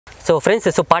So friends,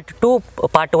 so part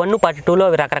 1 part 2లో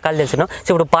రకరకాలు తెలుసుకున్నాం. సో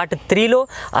ఇప్పుడు పార్ట్ 3లో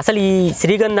అసలు ఈ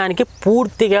శ్రీగంధానికి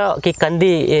పూర్తిగా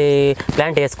కంది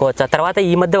ప్లాంట్ వేసుకోవచ్చా, తర్వాత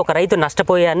ఈ మధ్య ఒక రైతు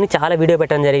నష్టపోయారని చాలా వీడియో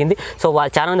పెట్టడం జరిగింది. సో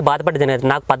వాళ్ళు చాలా మంది బాధపడ్డది.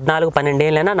 నాకు 14-12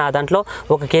 ఏళ్ళైనా నా దాంట్లో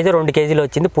 1 కేజీ 2 కేజీలు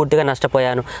వచ్చింది, పూర్తిగా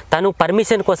నష్టపోయాను. తను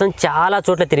పర్మిషన్ కోసం చాలా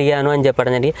చోట్ల తిరిగాను అని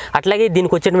చెప్పడం జరిగింది. అట్లాగే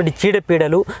దీనికి వచ్చేటువంటి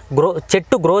చీడపీడలు,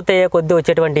 చెట్టు గ్రోత్ అయ్యే కొద్దీ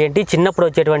వచ్చేటువంటి ఏంటి, చిన్నప్పుడు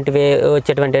వచ్చేటువంటి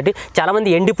ఏంటి, చాలామంది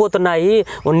ఎండిపోతున్నాయి,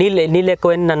 నీళ్ళు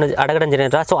ఎక్కువని నన్ను అడగడం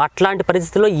జరిగింది. సో అట్లాంటి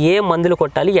పరిస్థితుల్లో ఏ మందులు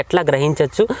కొట్టాలి, ఎట్లా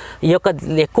గ్రహించవచ్చు, ఈ యొక్క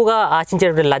ఎక్కువగా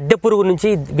ఆశించేటువంటి లద్దె పురుగు నుంచి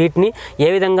వీటిని ఏ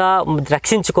విధంగా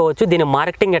రక్షించుకోవచ్చు, దీని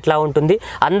మార్కెటింగ్ ఎట్లా ఉంటుంది,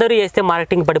 అందరూ వేస్తే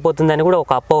మార్కెటింగ్ పడిపోతుందని కూడా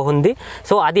ఒక అపోహ ఉంది.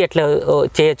 సో అది ఎట్లా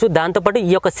చేయొచ్చు, దాంతోపాటు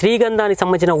ఈ యొక్క శ్రీగంధానికి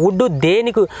సంబంధించిన వుడ్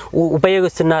దేనికి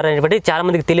ఉపయోగిస్తున్నారు అనేటువంటి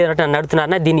చాలామందికి తెలియదు. నన్ను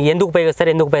అడుగుతున్నారు దీన్ని ఎందుకు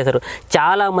ఉపయోగిస్తారు,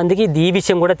 చాలామందికి ఈ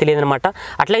విషయం కూడా తెలియదు అనమాట.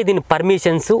 అట్లాగే దీని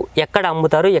పర్మిషన్స్ ఎక్కడ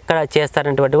అమ్ముతారు, ఎక్కడ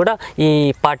చేస్తారనేటువంటి కూడా ఈ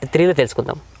పార్ట్ 3లో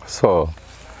తెలుసుకుందాం. సో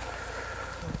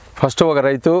ఫస్ట్ ఒక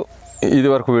రైతు ఇది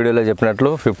వరకు వీడియోలో చెప్పినట్లు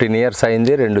 15 ఇయర్స్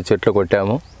అయింది, 2 చెట్లు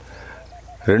కొట్టాము.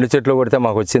 2 చెట్లు కొడితే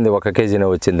మాకు వచ్చింది 1 కేజీనే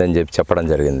వచ్చిందని చెప్పడం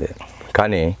జరిగింది.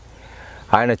 కానీ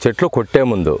ఆయన చెట్లు కొట్టే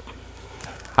ముందు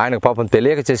ఆయనకు పాపం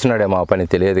తెలియక చేసినాడేమో ఆ పని,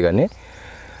 తెలియదు. కానీ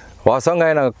వాస్తవంగా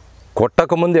ఆయన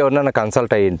కొట్టకముందు ఎవరినైనా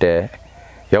కన్సల్ట్ అయ్యింటే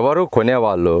ఎవరు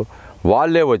కొనేవాళ్ళు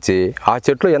వాళ్ళే వచ్చి ఆ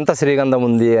చెట్లు ఎంత శ్రీగంధం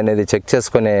ఉంది అనేది చెక్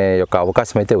చేసుకునే యొక్క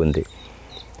అవకాశం అయితే ఉంది.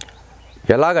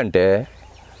 ఎలాగంటే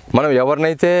మనం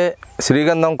ఎవరినైతే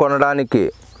శ్రీగంధం కొనడానికి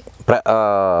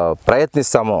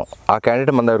ప్రయత్నిస్తామో ఆ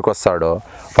క్యాండిడేట్ మన దగ్గరికి వస్తాడో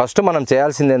ఫస్ట్ మనం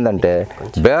చేయాల్సింది ఏంటంటే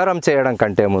బేరం చేయడం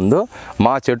కంటే ముందు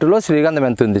మా చెట్టులో శ్రీగంధం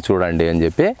ఎంత ఉంది చూడండి అని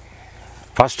చెప్పి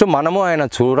ఫస్ట్ మనము ఆయన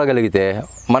చూడగలిగితే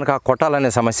మనకు ఆ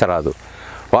కొట్టాలనే సమస్య రాదు.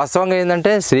 వాస్తవంగా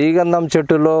ఏంటంటే శ్రీగంధం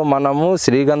చెట్టులో మనము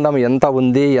శ్రీగంధం ఎంత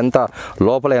ఉంది, ఎంత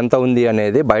లోపల ఎంత ఉంది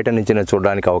అనేది బయట నుంచి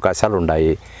చూడడానికి అవకాశాలు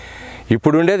ఉన్నాయి.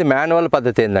 ఇప్పుడు ఉండేది మాన్యువల్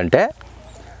పద్ధతి ఏంటంటే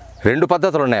 2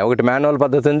 పద్ధతులు ఉన్నాయి. ఒకటి మాన్యువల్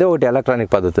పద్ధతి ఉంది, ఒకటి ఎలక్ట్రానిక్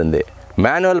పద్ధతి ఉంది.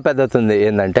 మాన్యువల్ పద్ధతి ఉంది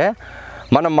ఏంటంటే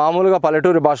మనం మామూలుగా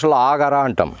పల్లెటూరి భాషలో ఆగరా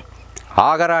అంటాం.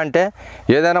 ఆగరా అంటే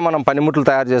ఏదైనా మనం పనిముట్లు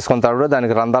తయారు చేసుకుంటాడు,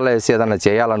 దానికి రంధ్రాలు వేసి ఏదైనా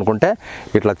చేయాలనుకుంటే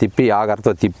ఇట్లా తిప్పి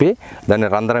ఆగరతో తిప్పి దాన్ని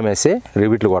రంధ్రం వేసి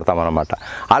రివిట్లు కొడతామన్నమాట.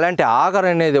 అలాంటి ఆగర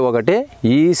అనేది ఒకటి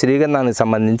ఈ శ్రీగంధానికి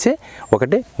సంబంధించి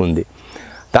ఒకటి ఉంది.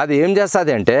 అది ఏం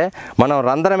చేస్తుంది అంటే మనం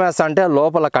రంధ్రం వేస్తా అంటే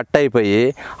లోపల కట్ అయిపోయి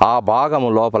ఆ భాగము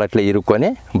లోపల ఇట్లా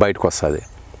ఇరుక్కొని బయటకు వస్తుంది.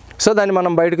 సో దాన్ని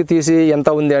మనం బయటకు తీసి ఎంత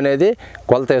ఉంది అనేది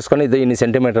కొలత వేసుకొని ఇది ఇన్ని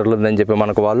సెంటీమీటర్లు ఉందని చెప్పి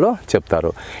మనకు వాళ్ళు చెప్తారు.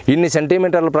 ఇన్ని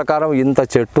సెంటీమీటర్ల ప్రకారం ఇంత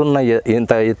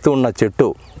ఎత్తు ఉన్న చెట్టు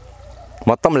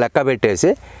మొత్తం లెక్క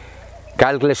పెట్టేసి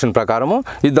క్యాల్కులేషన్ ప్రకారము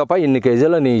ఇది తప్ప ఇన్ని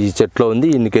కేజీలు నీ ఈ చెట్లో ఉంది,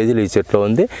 ఇన్ని కేజీలు ఈ చెట్లో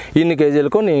ఉంది, ఇన్ని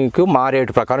కేజీలకు నీకు మా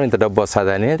రేటు ప్రకారం ఇంత డబ్బు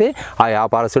వస్తుంది అనేది ఆ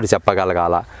వ్యాపారస్తుడు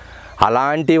చెప్పగలగాల.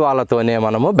 అలాంటి వాళ్ళతోనే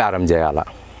మనము బేరం చేయాల.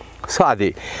 సో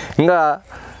అది ఇంకా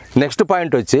నెక్స్ట్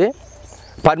పాయింట్ వచ్చి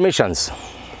పర్మిషన్స్.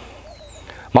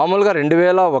 మామూలుగా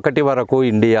 2001 వరకు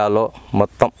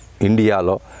మొత్తం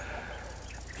ఇండియాలో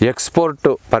ఎక్స్పోర్ట్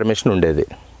పర్మిషన్ ఉండేది.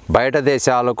 బయట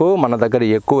దేశాలకు మన దగ్గర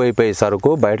ఎక్కువైపోయే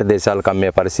సరుకు బయట దేశాలకు అమ్మే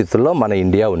పరిస్థితుల్లో మన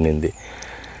ఇండియా ఉన్నింది.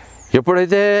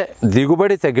 ఎప్పుడైతే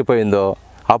దిగుబడి తగ్గిపోయిందో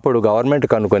అప్పుడు గవర్నమెంట్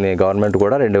కనుక్కొని గవర్నమెంట్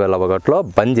కూడా 2001లో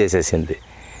బంద్ చేసేసింది.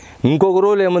 ఇంకొక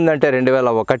రూల్ ఏముందంటే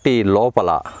 2001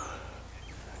 లోపల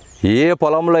ఏ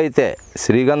పొలంలో అయితే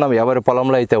శ్రీగంధం ఎవరి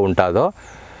పొలంలో అయితే ఉంటుందో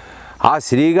ఆ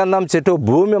శ్రీగంధం చెట్టు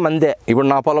భూమి మందే. ఇప్పుడు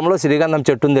నా పొలంలో శ్రీగంధం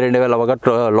చెట్టు ఉంది,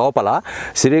 2001 లోపల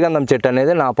శ్రీగంధం చెట్టు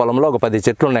అనేది నా పొలంలో ఒక 10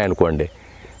 చెట్లు ఉన్నాయనుకోండి,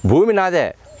 భూమి నాదే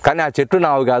కానీ ఆ చెట్టు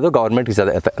నావి కాదు, గవర్నమెంట్కి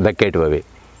దక్కేటివి అవి.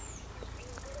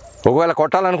 ఒకవేళ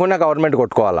కొట్టాలనుకున్నా గవర్నమెంట్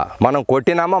కొట్టుకోవాలా, మనం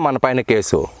కొట్టినామా మన పైన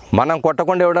కేసు. మనం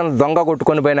కొట్టకుండా ఎవడన్నా దొంగ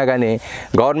కొట్టుకొని పోయినా కానీ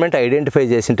గవర్నమెంట్ ఐడెంటిఫై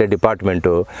చేసింటే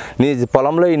డిపార్ట్మెంటు నీ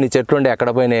పొలంలో ఇన్ని చెట్లు ఉండి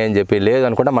ఎక్కడ పోయినాయి అని చెప్పి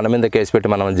లేదనుకుంటే మన మీద కేసు పెట్టి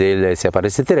మనం జైలు వేసే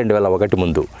పరిస్థితి 2001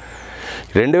 ముందు.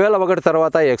 2001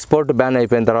 తర్వాత ఎక్స్పోర్ట్ బ్యాన్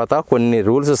అయిపోయిన తర్వాత కొన్ని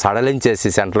రూల్స్ సడలించేసి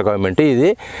సెంట్రల్ గవర్నమెంట్ ఇది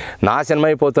నాశనం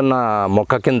అయిపోతున్న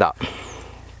మొక్క కింద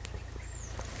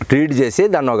ట్రీట్ చేసి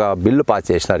దాన్ని ఒక బిల్లు పాస్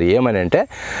చేసినారు. ఏమని అంటే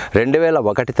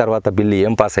 2001 తర్వాత బిల్లు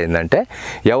ఏం పాస్ అయిందంటే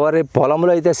ఎవరి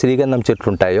పొలంలో అయితే శ్రీగంధం చెట్లు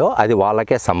ఉంటాయో అది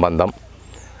వాళ్ళకే సంబంధం,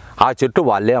 ఆ చెట్టు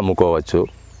వాళ్ళే అమ్ముకోవచ్చు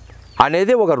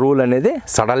అనేది ఒక రూల్ అనేది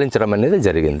సడలించడం అనేది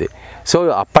జరిగింది. సో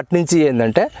అప్పటి నుంచి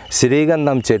ఏంటంటే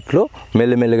శ్రీగంధం చెట్లు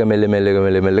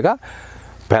మెల్లిమెల్లిగా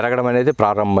పెరగడం అనేది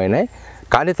ప్రారంభమైనాయి.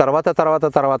 కానీ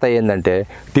తర్వాత ఏంటంటే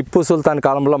టిప్పు సుల్తాన్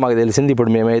కాలంలో మాకు తెలిసింది,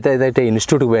 ఇప్పుడు మేమైతే ఏదైతే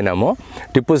ఇన్స్టిట్యూట్కి పోయినామో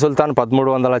టిప్పు సుల్తాన్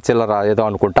 1300 చిల్లర ఏదో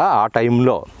అనుకుంటా ఆ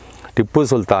టైంలో టిప్పు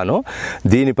సుల్తాను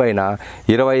దీనిపైన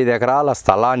 25 ఎకరాల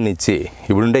స్థలాన్ని ఇచ్చి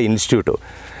ఇప్పుడుండే ఇన్స్టిట్యూట్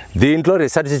దీంట్లో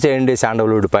రీసెర్చ్ చేయండి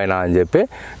శాండల్వుడ్ పైన అని చెప్పి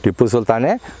టిప్పు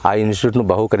సుల్తానే ఆ ఇన్స్టిట్యూట్ను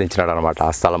బహూకరించినాడు అనమాట.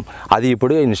 ఆ స్థలం అది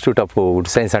ఇప్పుడు institute of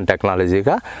would science and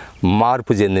టెక్నాలజీగా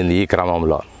మార్పు చెందింది ఈ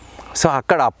క్రమంలో. సో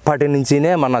అక్కడ అప్పటి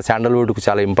నుంచినే మన శాండల్వుడ్కు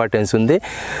చాలా ఇంపార్టెన్స్ ఉంది.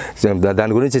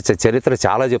 దాని గురించి చరిత్ర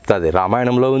చాలా చెప్తుంది.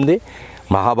 రామాయణంలో ఉంది,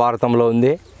 మహాభారతంలో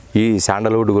ఉంది ఈ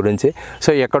శాండల్వుడ్ గురించి. సో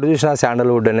ఎక్కడ చూసినా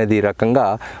శాండల్వుడ్ అనేది ఈ రకంగా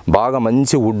బాగా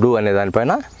మంచి వుడ్ అనే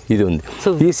దానిపైన ఇది ఉంది.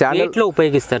 ఈ శాండల్వుడ్లో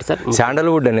ఉపయోగిస్తారు సార్.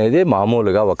 శాండల్వుడ్ అనేది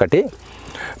మామూలుగా ఒకటి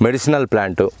మెడిసినల్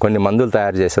ప్లాంట్, కొన్ని మందులు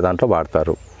తయారు చేసే దాంట్లో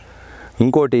వాడతారు.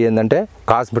 ఇంకోటి ఏంటంటే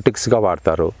కాస్మెటిక్స్గా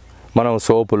వాడతారు. మనం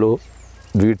సోపులు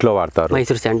వీటిలో వాడతారు.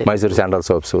 మైసూర్ శాండల్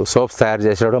సోప్స్ తయారు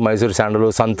చేసేటప్పుడు మైసూర్ శాండలు,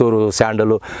 సంతూరు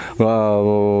శాండలు,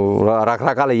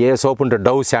 రకరకాల ఏ సోప్ ఉంటే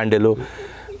డవ్ శాండలు,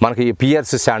 మనకి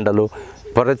పియర్స్ శాండలు,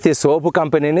 ప్రతి సోపు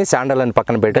కంపెనీని శాండల్ అని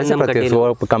పక్కన పెట్టేసి ప్రతి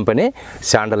సోపు కంపెనీ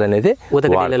శాండల్ అనేది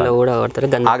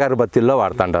అగరబత్తిల్లో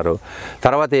వాడుతుంటారు.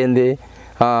 తర్వాత ఏంది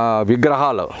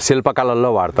విగ్రహాలు శిల్పకళల్లో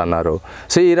వాడుతున్నారు.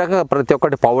 సో ఈ రకంగా ప్రతి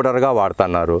ఒక్కటి పౌడర్గా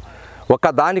వాడుతున్నారు. ఒక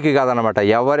దానికి కాదనమాట,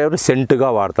 ఎవరెవరు సెంటుగా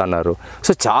వాడుతున్నారు.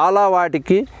 సో చాలా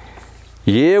వాటికి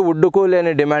ఏ వుడ్కు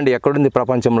లేని డిమాండ్ ఎక్కడుంది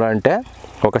ప్రపంచంలో అంటే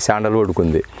ఒక శాండల్వుడ్కు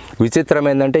ఉంది. విచిత్రం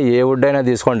ఏంటంటే ఏ వుడ్ అయినా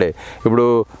తీసుకోండి, ఇప్పుడు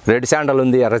రెడ్ శాండల్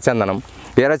ఉంది, ఎర్రచందనం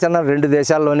 2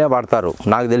 దేశాల్లోనే వాడతారు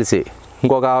నాకు తెలిసి.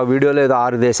 ఇంకొక వీడియోలో ఏదో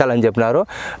 6 దేశాలు అని చెప్పినారు.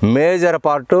 మేజర్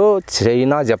పార్టు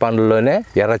చైనా, జపాన్లోనే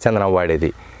ఎర్రచందనం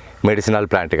వాడేది మెడిసినల్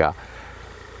ప్లాంట్గా.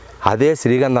 అదే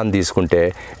శ్రీగంధం తీసుకుంటే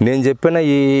నేను చెప్పిన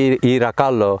ఈ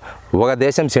రకాల్లో ఒక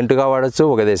దేశం సెంటుగా వాడచ్చు,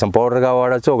 ఒక దేశం పౌడర్గా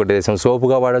వాడచ్చు, ఒక దేశం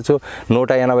సోపుగా వాడచ్చు.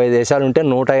 180 దేశాలు ఉంటే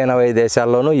 180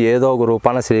 దేశాల్లోనూ ఏదో ఒక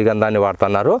రూపాన శ్రీగంధాన్ని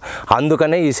వాడుతున్నారు.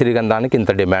 అందుకనే ఈ శ్రీగంధానికి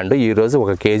ఇంత డిమాండ్. ఈరోజు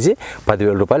 1 కేజీ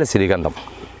 10,000 రూపాయలు శ్రీగంధం.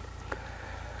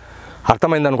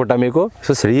 అర్థమైంది అనుకుంటా మీకు.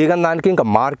 సో శ్రీగంధానికి ఇంకా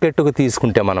మార్కెట్కు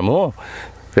తీసుకుంటే మనము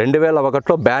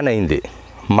 2001లో బ్యాన్ అయింది,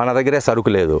 మన దగ్గరే సరుకు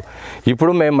లేదు.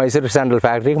 ఇప్పుడు మేము మైసూర్ శాండల్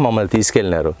ఫ్యాక్టరీకి మమ్మల్ని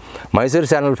తీసుకెళ్ళినారు. మైసూర్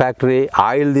శాండల్ ఫ్యాక్టరీ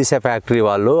ఆయిల్ తీసే ఫ్యాక్టరీ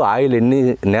వాళ్ళు ఆయిల్ ఎన్ని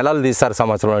నెలలు తీస్తారు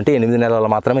సంవత్సరం అంటే 8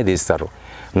 నెలలు మాత్రమే తీస్తారు.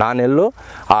 4 నెలలు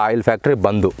ఆ ఆయిల్ ఫ్యాక్టరీ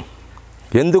బందు.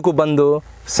 ఎందుకు బందు?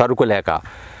 సరుకు లేక.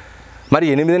 మరి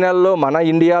 8 నెలల్లో మన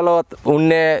ఇండియాలో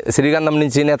ఉండే శ్రీగంధం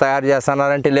నుంచినే తయారు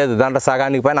చేస్తున్నారంటే లేదు, దాంట్లో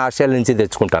సగానికి పైన ఆస్ట్రేలియా నుంచి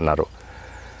తెచ్చుకుంటున్నారు.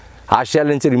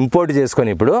 ఆస్ట్రేలియా నుంచి ఇంపోర్ట్ చేసుకొని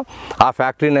ఇప్పుడు ఆ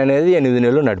ఫ్యాక్టరీని అనేది 8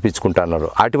 నెలలు నడిపించుకుంటున్నారు.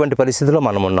 అటువంటి పరిస్థితిలో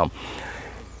మనం ఉన్నాం.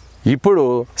 ఇప్పుడు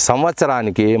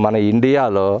సంవత్సరానికి మన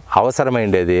ఇండియాలో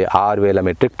అవసరమైండేది 6,000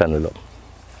 మెట్రిక్ టన్నులు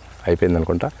అయిపోయింది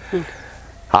అనుకుంటా.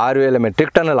 6,000 మెట్రిక్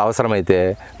టన్నులు అవసరమైతే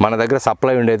మన దగ్గర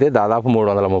సప్లై ఉండేది దాదాపు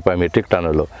 330 మెట్రిక్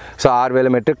టన్నులు. సో 6,000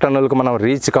 మెట్రిక్ టన్నులకు మనం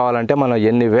రీచ్ కావాలంటే మనం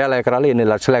ఎన్ని వేల ఎకరాలు, ఎన్ని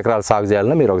లక్షల ఎకరాలు సాగు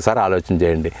చేయాలని మీరు ఒకసారి ఆలోచన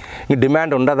చేయండి. ఇంక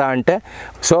డిమాండ్ ఉండదా అంటే,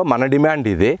 సో మన డిమాండ్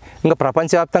ఇది. ఇంకా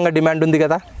ప్రపంచవ్యాప్తంగా డిమాండ్ ఉంది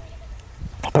కదా.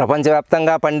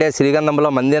 ప్రపంచవ్యాప్తంగా పండే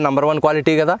శ్రీగంధంలో మంది నెంబర్ 1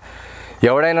 క్వాలిటీ కదా.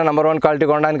 ఎవడైనా నెంబర్ 1 క్వాలిటీ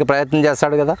కొనడానికి ప్రయత్నం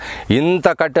చేస్తాడు కదా. ఇంత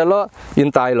కట్టెలో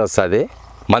ఇంత ఆయిల్ వస్తుంది,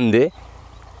 మంది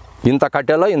ఇంత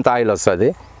కట్టెలో ఇంత ఆయిల్ వస్తుంది,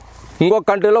 ఇంకొక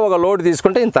కంట్రీలో ఒక లోడ్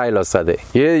తీసుకుంటే ఇంత ఆయిల్ వస్తుంది.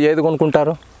 ఏది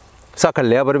కొనుక్కుంటారు? సో అక్కడ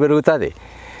లేబర్ పెరుగుతుంది,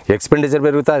 ఎక్స్పెండిచర్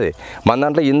పెరుగుతుంది. మన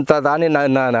దాంట్లో ఇంత దాన్ని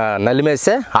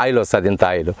నలిమేస్తే ఆయిల్ వస్తుంది, ఇంత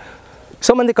ఆయిల్.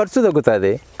 సో మంది ఖర్చు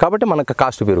తగ్గుతుంది, కాబట్టి మనకు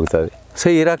కాస్ట్ పెరుగుతుంది. సో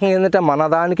ఈ రకంగా ఏంటంటే మన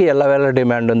దానికి ఎల్లవేళ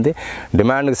డిమాండ్ ఉంది.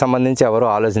 డిమాండ్కి సంబంధించి ఎవరు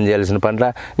ఆలోచన చేయాల్సిన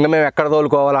పనిలే. ఇంకా మేము ఎక్కడ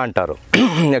తోలుకోవాలా అంటారు.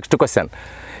 నెక్స్ట్ క్వశ్చన్,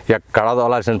 ఎక్కడ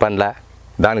తోలాల్సిన పనిలే.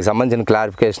 దానికి సంబంధించిన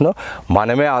క్లారిఫికేషను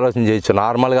మనమే ఆలోచన చేయొచ్చు.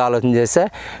 నార్మల్గా ఆలోచన చేస్తే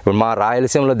ఇప్పుడు మా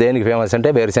రాయలసీమలో దేనికి ఫేమస్ అంటే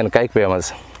వేరుశనగకాయకి ఫేమస్.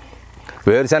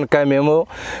 వేరుశనగకాయ మేము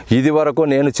ఇది వరకు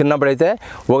నేను చిన్నప్పుడైతే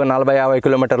ఒక 40-50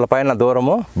 కిలోమీటర్ల పైన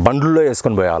దూరము బండ్లలో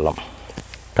వేసుకొని పోయేవాళ్ళం.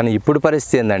 కానీ ఇప్పుడు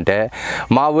పరిస్థితి ఏంటంటే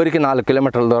మా ఊరికి 4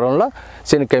 కిలోమీటర్ల దూరంలో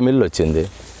శనగకాయ మిల్లు వచ్చింది.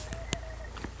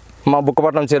 మా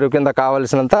బుక్కపట్నం చెరువు కింద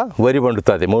కావాల్సినంత వరి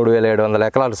పండుతుంది. 3,700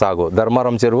 ఎకరాలు సాగు.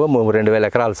 ధర్మారం చెరువు 2,000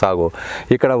 ఎకరాలు సాగు.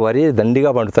 ఇక్కడ వరి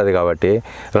దండిగా పండుతుంది కాబట్టి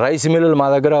రైస్ మిల్లులు మా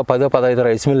దగ్గర 10-15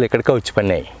 రైస్ మిల్లులు ఇక్కడికే వచ్చి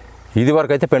పడినాయి. ఇది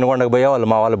వరకు అయితే పెనుగొండకు పోయేవాళ్ళు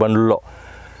మా వాళ్ళ బండ్లలో.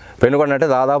 పెనుగొండ అంటే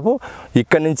దాదాపు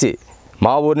ఇక్కడి నుంచి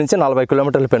మా ఊరు నుంచి 40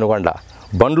 కిలోమీటర్లు పెనుగొండ.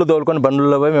 బండ్లు తోలుకొని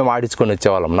బండ్లలో పోయి మేము ఆడించుకొని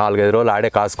వచ్చేవాళ్ళం. 4-5 రోజులు ఆడే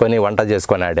కాసుకొని వంట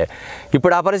చేసుకొని ఆడే.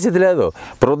 ఇప్పుడు ఆ పరిస్థితి లేదు.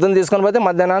 ప్రొద్దున తీసుకొని పోతే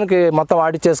మధ్యాహ్నానికి మొత్తం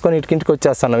ఆడిచ్చేసుకొని ఇంటికి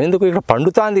వచ్చేస్తున్నాం. ఎందుకు? ఇక్కడ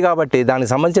పండుతుంది కాబట్టి దానికి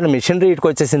సంబంధించిన మిషనరీ ఇటుకు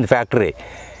వచ్చేసింది ఫ్యాక్టరీ.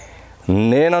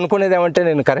 నేను అనుకునేది ఏమంటే,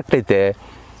 నేను కరెక్ట్ అయితే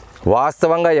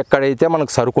వాస్తవంగా ఎక్కడైతే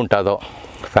మనకు సరుకు ఉంటుందో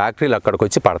ఫ్యాక్టరీలు అక్కడికి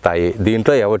వచ్చి పడతాయి.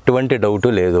 దీంట్లో ఎటువంటి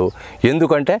డౌటు లేదు.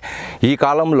 ఎందుకంటే ఈ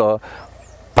కాలంలో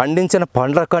పండించిన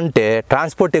పండ్ల కంటే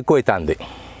ట్రాన్స్పోర్ట్ ఎక్కువైతుంది.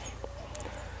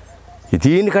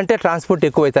 దీనికంటే ట్రాన్స్పోర్ట్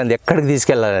ఎక్కువైతుంది ఎక్కడికి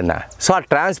తీసుకెళ్ళాలన్నా. సో ఆ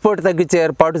ట్రాన్స్పోర్ట్ తగ్గించే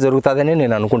ఏర్పాటు జరుగుతుందని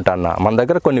నేను అనుకుంటున్నా. మన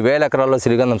దగ్గర కొన్ని వేల ఎకరాల్లో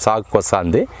శ్రీగంధం సాగుకు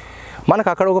వస్తుంది. మనకు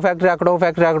అక్కడ ఒక ఫ్యాక్టరీ, అక్కడ ఒక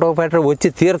ఫ్యాక్టరీ, అక్కడ ఒక ఫ్యాక్టరీ వచ్చి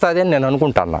తీరుతుంది అని నేను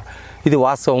అనుకుంటున్నా. ఇది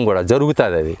వాస్తవం కూడా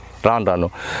జరుగుతుంది, అది రాను.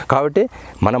 కాబట్టి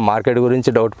మనం మార్కెట్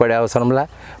గురించి డౌట్ పడే అవసరంలా,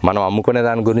 మనం అమ్ముకునే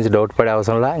దాని గురించి డౌట్ పడే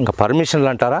అవసరంలా. ఇంకా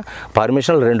పర్మిషన్లు అంటారా,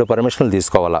 పర్మిషన్లు 2 పర్మిషన్లు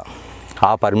తీసుకోవాలా.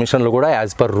 ఆ పర్మిషన్లు కూడా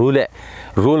యాజ్ పర్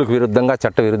రూల్కి విరుద్ధంగా,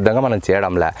 చట్ట విరుద్ధంగా మనం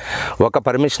చేయడంలే. ఒక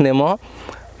పర్మిషన్ ఏమో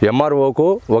ఎంఆర్ఓకు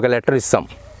ఒక లెటర్ ఇస్తాం,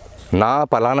 నా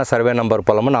పలానా సర్వే నెంబర్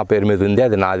పొలము నా పేరు మీద ఉంది,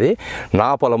 అది నాది, నా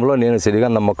పొలంలో నేను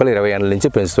శ్రీగంధం మొక్కలు 20 ఏళ్ళ నుంచి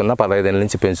పెంచుతున్నా, 15 ఏళ్ళ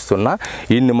నుంచి పెంచుతున్నా,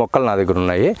 ఇన్ని మొక్కలు నా దగ్గర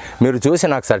ఉన్నాయి, మీరు చూసి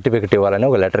నాకు సర్టిఫికెట్ ఇవ్వాలని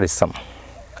ఒక లెటర్ ఇస్తాం.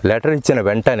 లెటర్ ఇచ్చిన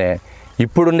వెంటనే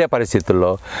ఇప్పుడుండే పరిస్థితుల్లో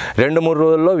 2-3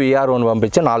 రోజుల్లో విఆర్ఓని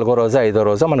పంపించి 4వ రోజు 5వ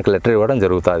రోజు మనకు లెటర్ ఇవ్వడం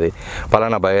జరుగుతుంది.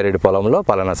 పలానా బయారెడ్డి పొలంలో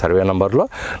పలానా సర్వే నెంబర్లో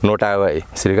 150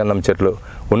 శ్రీగంధం చెట్లు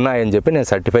ఉన్నాయని చెప్పి నేను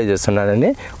సర్టిఫై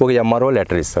చేస్తున్నానని ఒక ఎంఆర్ఓ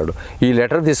లెటర్ ఇస్తాడు. ఈ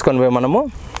లెటర్ తీసుకొని పోయి మనము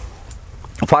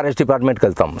ఫారెస్ట్ డిపార్ట్మెంట్కి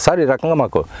వెళ్తాం, సార్ ఈ రకంగా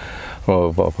మాకు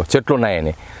చెట్లు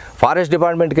ఉన్నాయని. ఫారెస్ట్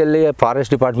డిపార్ట్మెంట్కి వెళ్ళి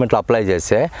ఫారెస్ట్ డిపార్ట్మెంట్లో అప్లై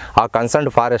చేస్తే ఆ కన్సర్న్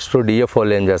ఫారెస్ట్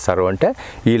డిఎఫ్ఓలు ఏం చేస్తారు అంటే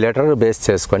ఈ లెటర్ బేస్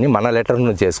చేసుకొని, మన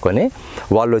లెటర్ను చేసుకొని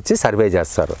వాళ్ళు వచ్చి సర్వే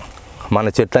చేస్తారు,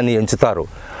 మన చెట్లని ఎంచుతారు,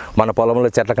 మన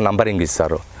పొలంలో చెట్లకు నంబరింగ్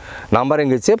ఇస్తారు.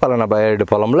 నంబరింగ్ ఇచ్చి పలానా బయారెడ్డి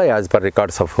పొలంలో as per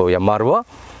records of MRO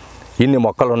ఇన్ని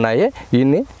మొక్కలు ఉన్నాయి,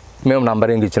 ఇన్ని మేము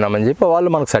నంబరింగ్ ఇచ్చినామని చెప్పి వాళ్ళు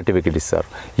మనకు సర్టిఫికెట్ ఇస్తారు.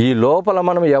 ఈ లోపల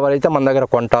మనం ఎవరైతే మన దగ్గర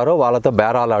కొంటారో వాళ్ళతో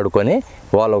బేరాలు ఆడుకొని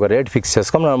వాళ్ళు ఒక రేట్ ఫిక్స్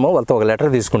చేసుకొని మనము వాళ్ళతో ఒక లెటర్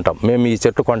తీసుకుంటాం, మేము ఈ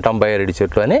చెట్టు కొంటాం బయారెడ్డి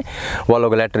చెట్లు అని వాళ్ళు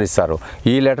ఒక లెటర్ ఇస్తారు.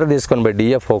 ఈ లెటర్ తీసుకొని పోయి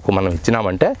డిఎఫ్ఓకు మనం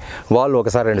ఇచ్చినామంటే వాళ్ళు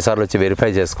ఒకసారి 2 సార్లు వచ్చి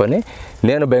వెరిఫై చేసుకొని,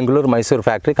 నేను బెంగళూరు మైసూర్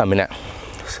ఫ్యాక్టరీకి అమ్మినా,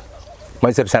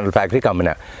 మైసూర్ శాండల్ ఫ్యాక్టరీకి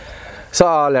అమ్మినా. సో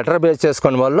ఆ లెటర్ బేస్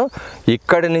చేసుకుని వాళ్ళు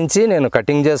ఇక్కడి నుంచి నేను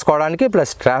కటింగ్ చేసుకోవడానికి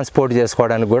ప్లస్ ట్రాన్స్పోర్ట్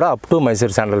చేసుకోవడానికి కూడా up to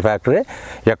Mysore sandal factory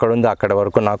ఎక్కడుందో అక్కడ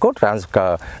వరకు నాకు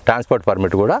ట్రాన్స్పోర్ట్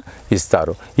పర్మిట్ కూడా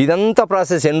ఇస్తారు. ఇదంతా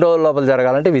ప్రాసెస్ ఎన్ని రోజుల లోపల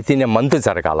జరగాలంటే వితిన్ ఏ మంత్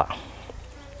జరగాల.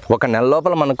 1 నెల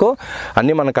లోపల మనకు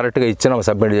అన్నీ మనం కరెక్ట్గా ఇచ్చినాం,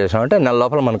 సబ్మిట్ చేసామంటే నెల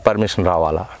లోపల మనకు పర్మిషన్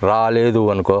రావాలా. రాలేదు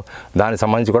అనుకో దానికి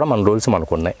సంబంధించి కూడా మన రూల్స్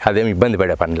మనకు ఉన్నాయి, అదేమి ఇబ్బంది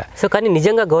పడే పనిలే. సో కానీ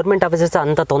నిజంగా గవర్నమెంట్ ఆఫీసర్స్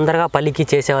అంత తొందరగా పలికి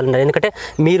చేసేవాళ్ళు ఉన్నారు. ఎందుకంటే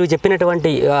మీరు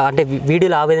చెప్పినటువంటి అంటే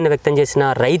వీడియోలో ఆవేదన వ్యక్తం చేసిన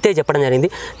రైతే చెప్పడం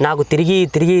జరిగింది, నాకు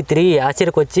తిరిగి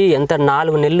ఆశ్చర్యకు వచ్చి ఎంత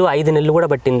 4 నెలలు 5 నెలలు కూడా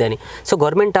పట్టింది అని. సో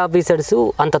గవర్నమెంట్ ఆఫీసర్స్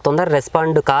అంత తొందరగా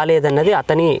రెస్పాండ్ కాలేదన్నది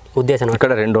అతని ఉద్దేశం.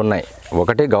 ఇక్కడ 2 ఉన్నాయి.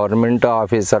 ఒకటి గవర్నమెంట్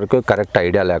ఆఫీసర్కు కరెక్ట్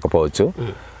ఐడియా లేకపోవచ్చు,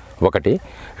 ఒకటి.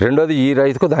 రెండోది ఈ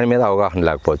రైతుకు దాని మీద అవగాహన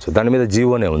లేకపోవచ్చు, దాని మీద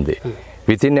జీవోనే ఉంది.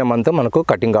 వితిన్ ఏ మంత్ మనకు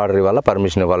కటింగ్ ఆర్డర్ ఇవ్వాలా,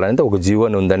 పర్మిషన్ ఇవ్వాలనేది ఒక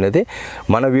జీవోనే ఉందనేది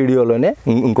మన వీడియోలోనే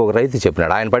ఇంకొక రైతు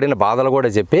చెప్పినాడు. ఆయన పడిన బాధలు కూడా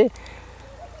చెప్పి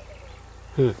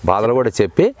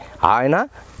ఆయన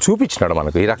చూపించినాడు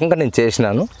మనకు, ఈ రకంగా నేను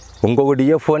చేసినాను, ఇంకొక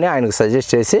డిఎఫ్ఓనే ఆయనకు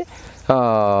సజెస్ట్ చేసి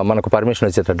మనకు పర్మిషన్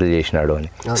వచ్చేటట్లు చేసినాడు అని.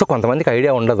 సో కొంతమందికి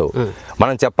ఐడియా ఉండదు,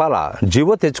 మనం చెప్పాలా.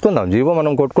 జీవో తెచ్చుకుందాం, జీవో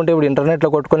మనం కొట్టుకుంటే ఇప్పుడు ఇంటర్నెట్లో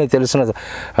కొట్టుకొని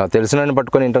తెలిసిన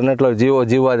పట్టుకొని ఇంటర్నెట్లో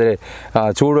జీవో అది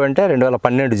చూడు అంటే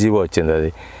 2012 జీవో వచ్చింది.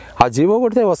 అది ఆ జీవో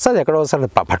కొడితే వస్తుంది, ఎక్కడ వస్తుంది,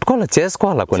 పట్టుకోవాలి,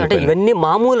 చేసుకోవాలా. కొన్ని ఇవన్నీ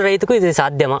మామూలు రైతుకు ఇది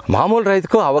సాధ్యమా? మామూలు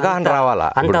రైతుకు అవగాహన రావాలా.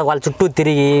 అంత వాళ్ళ చుట్టూ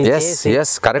తిరిగి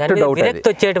కరెక్ట్ డౌట్,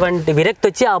 విరక్తి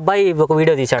వచ్చి ఆ అబ్బాయి ఒక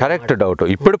వీడియో తీశాడు. కరెక్ట్ డౌట్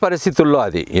ఇప్పుడు పరిస్థితుల్లో.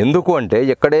 అది ఎందుకు అంటే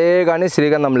ఎక్కడే కానీ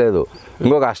శ్రీగంధం లేదు.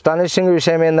 ఇంకొక అస్టానిషింగ్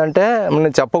విషయం ఏంటంటే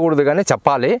మనం చెప్పకూడదు కానీ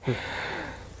చెప్పాలి.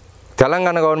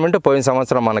 తెలంగాణ గవర్నమెంట్ పోయిన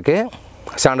సంవత్సరం మనకి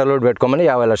శాండల్వుడ్ పెట్టుకోమని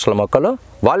 50 లక్షల మొక్కలు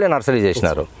వాళ్ళే నర్సరీ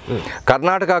చేసినారు.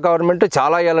 కర్ణాటక గవర్నమెంట్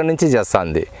చాలా ఏళ్ళ నుంచి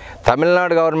చేస్తుంది,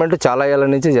 తమిళనాడు గవర్నమెంట్ చాలా ఏళ్ళ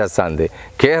నుంచి చేస్తుంది,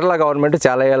 కేరళ గవర్నమెంట్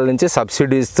చాలా ఏళ్ళ నుంచి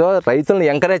సబ్సిడీస్తో రైతులను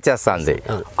ఎంకరేజ్ చేస్తుంది.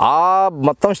 ఆ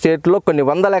మొత్తం స్టేట్లో కొన్ని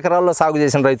 100 ఎకరాల్లో సాగు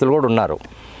చేసిన రైతులు కూడా ఉన్నారు.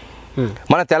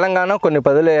 మన తెలంగాణ కొన్ని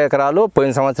 10 ఎకరాలు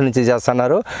పోయిన సంవత్సరం నుంచి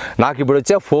చేస్తున్నారు. నాకు ఇప్పుడు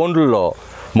వచ్చే ఫోన్లలో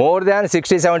మోర్ దాన్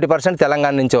 60-70%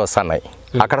 తెలంగాణ నుంచి వస్తున్నాయి.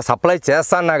 అక్కడ సప్లై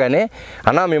చేస్తున్నా కానీ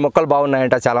అన్న మీ మొక్కలు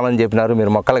బాగున్నాయంట చాలామంది చెప్పినారు,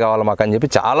 మీరు మొక్కలు కావాలి మాకు అని చెప్పి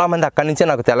చాలామంది అక్కడి నుంచే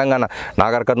నాకు తెలంగాణ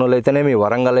నాగర్ కర్నూలు అయితేనేమి,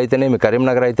 వరంగల్ అయితేనేమి,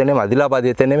 కరీంనగర్ అయితేనేమి, ఆదిలాబాద్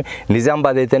అయితేనేమి,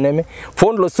 నిజామాబాద్ అయితేనేమి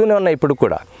ఫోన్లు వస్తూనే ఉన్నాయి ఇప్పుడు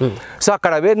కూడా. సో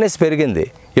అక్కడ అవేర్నెస్ పెరిగింది.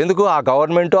 ఎందుకు ఆ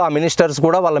గవర్నమెంట్ ఆ మినిస్టర్స్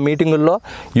కూడా వాళ్ళ మీటింగుల్లో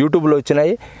యూట్యూబ్లో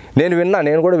వచ్చినాయి.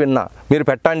 నేను కూడా విన్నా, మీరు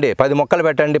పెట్టండి 10 మొక్కలు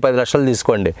పెట్టండి 10 లక్షలు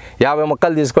తీసుకోండి, 50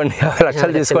 మొక్కలు తీసుకోండి 50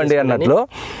 లక్షలు తీసుకోండి అన్నట్లు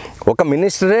ఒక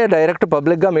మినిస్టరే డైరెక్ట్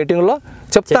పబ్లిక్గా మీటింగ్లో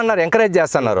చెప్తున్నారు, ఎంకరేజ్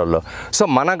చేస్తున్నారు వాళ్ళు. సో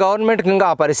మన గవర్నమెంట్కి ఇంకా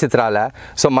ఆ పరిస్థితి రాలే.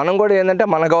 సో మనం కూడా ఏంటంటే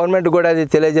మన గవర్నమెంట్ కూడా అది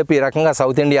తెలియజెప్పి ఈ రకంగా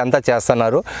సౌత్ ఇండియా అంతా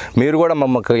చేస్తున్నారు, మీరు కూడా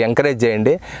మమ్మల్ని ఎంకరేజ్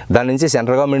చేయండి. దాని నుంచి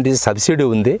సెంట్రల్ గవర్నమెంట్ సబ్సిడీ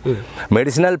ఉంది.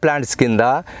 మెడిసినల్ ప్లాంట్స్ కింద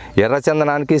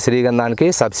ఎర్రచందనానికి శ్రీగంధానికి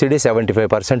సబ్సిడీ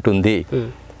 75% ఉంది.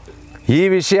 ఈ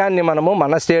విషయాన్ని మనము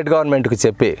మన స్టేట్ గవర్నమెంట్కి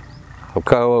చెప్పి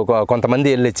కొంతమంది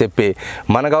వెళ్ళి చెప్పి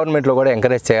మన గవర్నమెంట్లో కూడా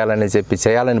ఎంకరేజ్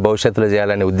చేయాలని భవిష్యత్తులో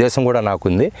చేయాలనే ఉద్దేశం కూడా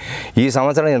నాకుంది. ఈ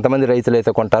సంవత్సరం ఎంతమంది రైతులు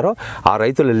అయితే కొంటారో ఆ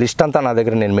రైతుల లిస్ట్ అంతా నా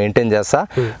దగ్గర నేను మెయింటైన్ చేస్తా.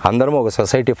 అందరం ఒక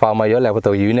సొసైటీ ఫామ్ అయ్యో లేకపోతే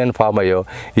ఒక యూనియన్ ఫామ్ అయ్యో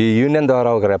ఈ యూనియన్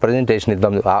ద్వారా ఒక రిప్రజెంటేషన్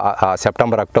ఇద్దాం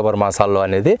సెప్టెంబర్ అక్టోబర్ మాసాల్లో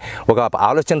అనేది ఒక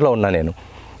ఆలోచనలో ఉన్నా నేను.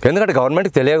 ఎందుకంటే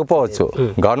గవర్నమెంట్కి తెలియకపోవచ్చు,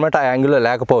 గవర్నమెంట్ ఆ యాంగిల్లో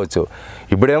లేకపోవచ్చు.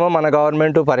 ఇప్పుడేమో మన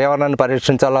గవర్నమెంట్ పర్యావరణాన్ని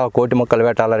పరిరక్షించాలా, 1 కోటి మొక్కలు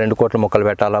పెట్టాలా, 2 కోట్ల మొక్కలు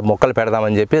పెట్టాలా, మొక్కలు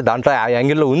పెడదామని చెప్పి దాంట్లో ఆ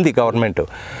యాంగిల్లో ఉంది గవర్నమెంట్.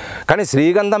 కానీ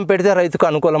శ్రీగంధం పెడితే రైతుకు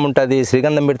అనుకూలం ఉంటుంది,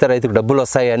 శ్రీగంధం పెడితే రైతుకు డబ్బులు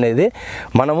వస్తాయి అనేది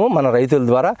మనము మన రైతుల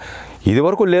ద్వారా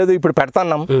ఇదివరకు లేదు, ఇప్పుడు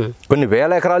పెడుతున్నాం. కొన్ని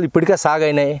వేల ఎకరాలు ఇప్పటికే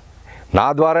సాగైనాయి. నా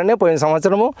ద్వారానే పోయిన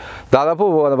సంవత్సరము దాదాపు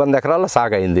 100 ఎకరాల్లో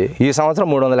సాగైంది, ఈ సంవత్సరం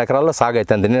 300 ఎకరాల్లో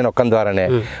సాగైతుంది నేను ఒక్కని ద్వారానే.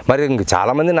 మరి ఇంక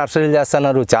చాలామంది నర్సరీలు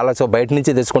చేస్తున్నారు, చాలా బయట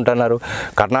నుంచి తెచ్చుకుంటున్నారు,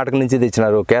 కర్ణాటక నుంచి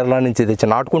తెచ్చినారు, కేరళ నుంచి తెచ్చి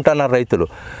నాటుకుంటున్నారు రైతులు.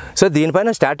 సో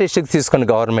దీనిపైన స్టాటిస్టిక్స్ తీసుకుని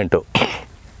గవర్నమెంట్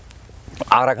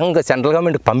ఆ రకంగా సెంట్రల్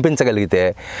గవర్నమెంట్కి పంపించగలిగితే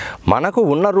మనకు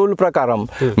ఉన్న రూల్ ప్రకారం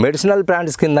మెడిసినల్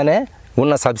ప్లాంట్స్ కిందనే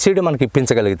ఉన్న సబ్సిడీ మనకి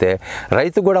ఇప్పించగలిగితే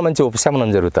రైతుకు కూడా మంచి ఉపశమనం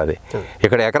జరుగుతుంది.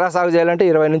 ఇక్కడ ఎకరా సాగు చేయాలంటే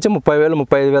 20 నుంచి 30,000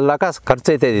 35,000 దాకా ఖర్చు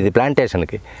అవుతుంది ఇది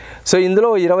ప్లాంటేషన్కి. సో ఇందులో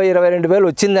 20-22,000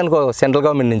 వచ్చింది అనుకో సెంట్రల్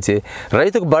గవర్నమెంట్ నుంచి,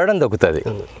 రైతుకు బర్డన్ తగ్గుతుంది,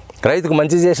 రైతుకు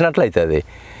మంచి చేసినట్లు అవుతుంది.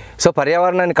 సో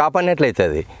పర్యావరణాన్ని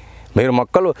కాపాడినట్లయితుంది. మీరు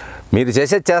మొక్కలు మీరు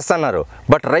చేస్తున్నారు,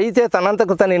 బట్ రైతే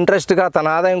తనంతకు తన ఇంట్రెస్ట్గా తన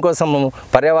ఆదాయం కోసం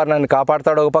పర్యావరణాన్ని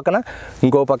కాపాడుతాడు ఒక పక్కన,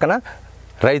 ఇంకో పక్కన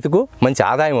రైతుకు మంచి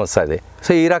ఆదాయం వస్తుంది.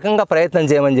 సో ఈ రకంగా ప్రయత్నం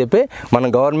చేయమని చెప్పి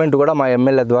మన గవర్నమెంట్ కూడా మా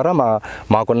ఎమ్మెల్యే ద్వారా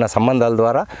మాకున్న సంబంధాల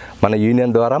ద్వారా, మన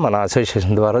యూనియన్ ద్వారా, మన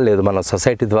అసోసియేషన్ ద్వారా, లేదు మన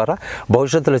సొసైటీ ద్వారా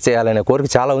భవిష్యత్తులో చేయాలనే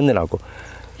కోరిక చాలా ఉంది నాకు.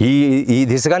 ఈ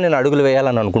దిశగా నేను అడుగులు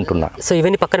వేయాలని అనుకుంటున్నా. సో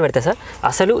ఇవన్నీ పక్కన పెడితే సార్,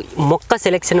 అసలు మొక్క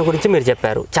సెలెక్షన్ గురించి మీరు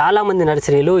చెప్పారు, చాలామంది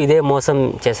నర్సరీలు ఇదే మోసం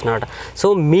చేస్తున్నారు. సో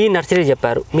మీ నర్సరీ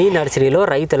చెప్పారు, మీ నర్సరీలో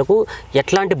రైతులకు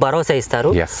ఎట్లాంటి భరోసా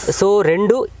ఇస్తారు? సో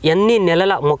 2 ఎన్ని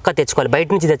నెలల మొక్క తెచ్చుకోవాలి, బయట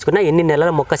నుంచి తెచ్చుకున్నా ఎన్ని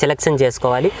నెలల మొక్క సెలెక్షన్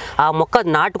చేసుకోవాలి, ఆ మొక్క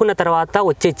నాటుకున్న తర్వాత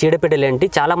వచ్చే చీడపీడలు ఏంటి,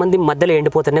 చాలామంది మధ్యలో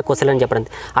ఎండిపోతున్నాయి కొసలని చెప్పడం,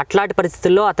 అట్లాంటి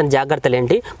పరిస్థితుల్లో అతని జాగ్రత్తలు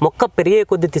ఏంటి, మొక్క పెరిగే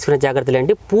కొద్దీ తీసుకునే జాగ్రత్తలు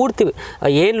ఏంటి, పూర్తి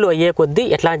ఏళ్ళు అయ్యే కొద్దీ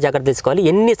ఎట్లాంటి జాగ్రత్త తీసుకోవాలి,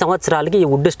 ఎన్ని సంవత్సరాలకి ఈ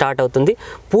వుడ్ స్టార్ట్ అవుతుంది,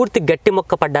 పూర్తి గట్టి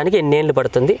మొక్క పడడానికి ఎన్ని ఏళ్ళు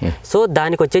పడుతుంది, సో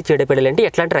దానికి వచ్చే చీడపీడలు ఏంటి,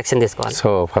 ఎట్లాంటి రక్షణ తీసుకోవాలి? సో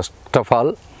ఫస్ట్ ఆఫ్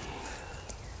ఆల్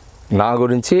నా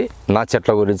గురించి, నా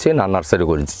చెట్ల గురించి, నా నర్సరీ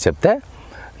గురించి చెప్తే,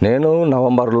 నేను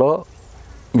నవంబర్లో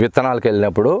విత్తనాలకు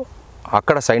వెళ్ళినప్పుడు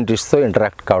అక్కడ సైంటిస్ట్తో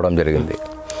ఇంటరాక్ట్ కావడం జరిగింది.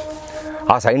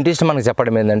 ఆ సైంటిస్ట్ మనకు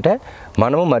చెప్పడం ఏంటంటే,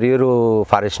 మనము మయూరు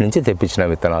ఫారెస్ట్ నుంచి తెప్పించిన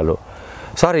విత్తనాలు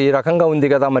సార్ ఈ రకంగా ఉంది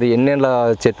కదా, మరి ఎన్నేళ్ళ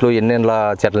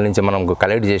చెట్ల నుంచి మనం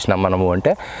కలెక్ట్ చేసినాం మనము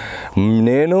అంటే,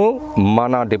 నేను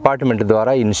మన డిపార్ట్మెంట్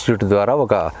ద్వారా, ఇన్స్టిట్యూట్ ద్వారా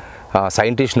ఒక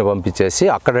సైంటిస్ట్ని పంపించేసి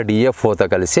అక్కడ డిఎఫ్ఓతో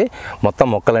కలిసి మొత్తం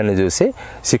మొక్కలన్నీ చూసి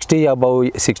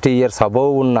 60 ఇయర్స్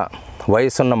అబవ్ ఉన్న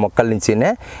వయసున్న మొక్కల నుంచినే,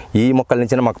 ఈ మొక్కల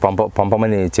నుంచినే మాకు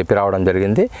పంపమని చెప్పి రావడం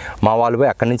జరిగింది. మా వాళ్ళు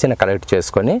పోయి అక్కడి నుంచినే కలెక్ట్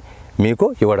చేసుకొని మీకు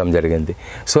ఇవ్వడం జరిగింది.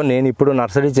 సో నేను ఇప్పుడు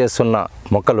నర్సరీ చేస్తున్న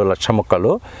మొక్కలు 1,00,000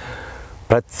 మొక్కలు,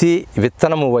 ప్రతి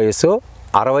విత్తనము వయసు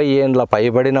 60 ఏళ్ళ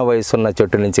పైబడిన వయసున్న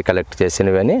చెట్టు నుంచి కలెక్ట్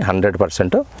చేసినవి అని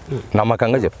 100%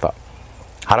 నమ్మకంగా చెప్తా.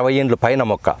 60 ఏళ్ళ పైన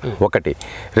మొక్క ఒకటి.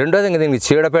 రెండోది ఇంకా దీనికి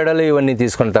చీడపేడలు ఇవన్నీ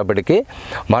తీసుకునేటప్పటికి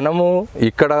మనము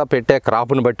ఇక్కడ పెట్టే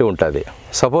క్రాప్ను బట్టి ఉంటుంది.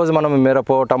 సపోజ్ మనం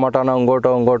మిరపో, టమాటానో,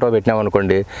 ఇంకోటో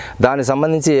పెట్టినామనుకోండి, దానికి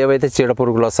సంబంధించి ఏవైతే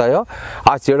చీడపురుగులు వస్తాయో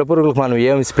ఆ చీడపురుగులకు మనం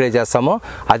ఏం స్ప్రే చేస్తామో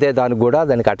అదే దానికి కూడా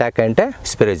దానికి అటాక్ అంటే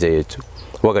స్ప్రే చేయొచ్చు.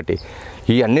 ఒకటి.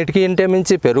 ఈ అన్నిటికీ ఇంటే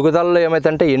మించి పెరుగుదలలో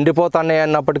ఏమైతే ఎండిపోతున్నాయి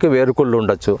అన్నప్పటికీ వేరుకుళ్ళు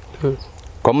ఉండొచ్చు,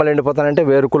 కొమ్మలు ఎండిపోతానంటే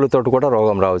వేరుకుళ్ళతో కూడా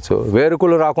రోగం రావచ్చు.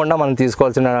 వేరుకుళ్ళు రాకుండా మనం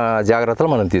తీసుకోవాల్సిన జాగ్రత్తలు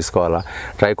మనం తీసుకోవాలా.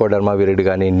 ట్రైకోడర్మా విరిడి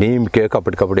కానీ నీమ్ కేక్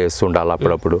అప్పటికప్పుడు వేస్తూ ఉండాలి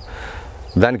అప్పుడప్పుడు.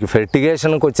 దానికి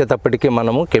ఫెర్టిగేషన్కి వచ్చేటప్పటికి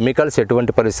మనము కెమికల్స్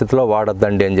ఎటువంటి పరిస్థితుల్లో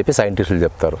వాడొద్దండి అని చెప్పి సైంటిస్టులు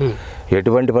చెప్తారు.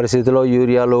 ఎటువంటి పరిస్థితుల్లో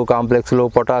యూరియాలు, కాంప్లెక్స్లు,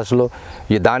 పొటాషులు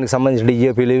దానికి సంబంధించిన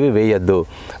డిఏపీలు ఇవి వేయద్దు.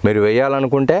 మీరు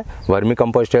వేయాలనుకుంటే వర్మి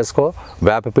కంపోస్ట్ వేసుకో,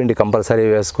 వేపపిండి కంపల్సరీ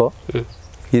వేసుకో.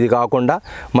 ఇది కాకుండా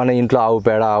మన ఇంట్లో ఆవు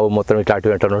పేడ, ఆవు మూత్రం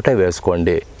ఇట్లాంటివి ఉంటే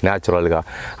వేసుకోండి న్యాచురల్గా,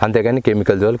 అంతేగాని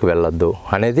కెమికల్ జోలికి వెళ్ళొద్దు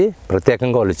అనేది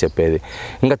ప్రత్యేకంగా వాళ్ళు చెప్పేది.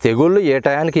 ఇంకా తెగుళ్ళు ఏ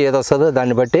టయానికి ఏది వస్తుందో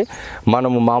దాన్ని బట్టి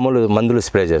మనము మామూలు మందులు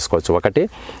స్ప్రే చేసుకోవచ్చు. ఒకటి.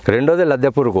 రెండోది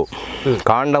లద్దె పురుగు,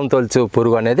 కాండం తొలుచు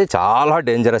పురుగు అనేది చాలా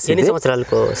డేంజరస్.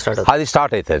 అది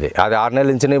స్టార్ట్ అవుతుంది, అది 6 నెలల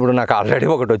నుంచి. ఇప్పుడు నాకు ఆల్రెడీ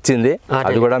ఒకటి వచ్చింది,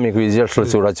 అది కూడా మీకు విజువల్స్లో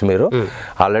చూడొచ్చు మీరు.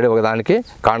 ఆల్రెడీ ఒకదానికి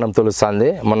కాండం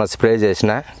తొలుస్తుంది, మొన్న స్ప్రే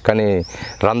చేసిన, కానీ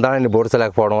రంధ్రాన్ని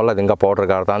బోడ్చలేకపోవడం వల్ల అది ఇంకా పౌడర్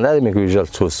కాడుతుంది, అది మీకు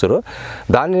విజువల్స్ చూస్తారు.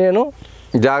 దాన్ని నేను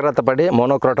జాగ్రత్త పడి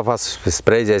మోనోక్రోటోఫాస్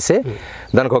స్ప్రే చేసి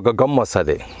దానికి ఒక గమ్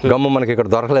వస్తుంది. గమ్ము మనకి ఇక్కడ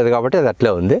దొరకలేదు కాబట్టి అది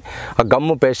అట్లే ఉంది. ఆ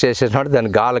గమ్ము పేస్ట్ చేసేసినప్పుడు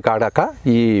దానికి గాలి కాడాక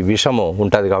ఈ విషము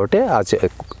ఉంటుంది కాబట్టి ఆ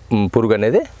పురుగు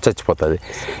అనేది చచ్చిపోతుంది.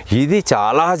 ఇది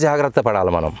చాలా జాగ్రత్త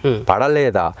పడాలి మనం.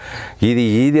 పడలేదా ఇది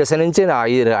ఈ దశ నుంచి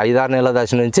 5-6 నెలల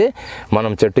దశ నుంచి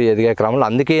మనం చెట్టు ఎదిగే క్రమంలో,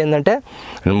 అందుకే ఏంటంటే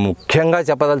ముఖ్యంగా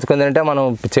చెప్పదలుచుకుంది అంటే, మనం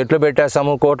చెట్లు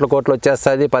పెట్టేస్తాము, కోట్లు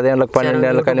వచ్చేస్తుంది, 10 ఏళ్ళకి 12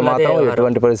 ఏళ్ళకని మాత్రం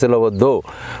ఎటువంటి పరిస్థితుల్లో వద్దు.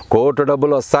 కోట్లు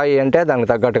డబ్బులు వస్తాయి అంటే దానికి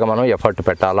తగ్గట్టుగా మనం ఎఫర్ట్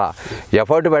పెట్టాలా.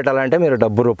 ఎఫర్ట్ పెట్టాలంటే మీరు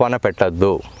డబ్బు రూపాన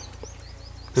పెట్టద్దు.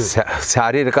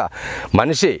 శారీరక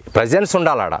మనిషి ప్రజెన్స్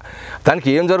ఉండాలాడ. దానికి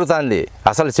ఏం జరుగుతుంది,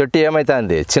 అసలు చెట్టు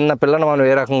ఏమవుతుంది, చిన్న పిల్లని మనం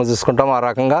ఏ రకంగా చూసుకుంటామో ఆ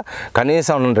రకంగా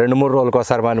కనీసం 2-3 రోజులకు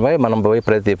ఒకసారి మనం పోయి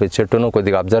ప్రతి చెట్టును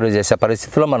కొద్దిగా అబ్జర్వ్ చేసే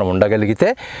పరిస్థితిలో మనం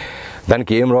ఉండగలిగితే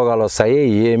దానికి ఏం రోగాలు వస్తాయి,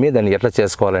 దాన్ని ఎట్లా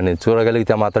చేసుకోవాలని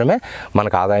చూడగలిగితే మాత్రమే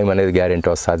మనకు ఆదాయం అనేది గ్యారెంటీ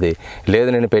వస్తుంది. లేదు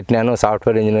నేను పెట్టినాను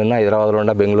సాఫ్ట్వేర్ ఇంజనీర్ హైదరాబాద్లో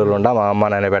ఉండా బెంగళూరులో ఉండా మా అమ్మ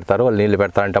నాన్న పెడతారు వాళ్ళు నీళ్ళు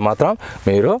పెడతారంటే మాత్రం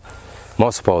మీరు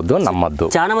మోసపోవద్దు, నమ్మద్దు.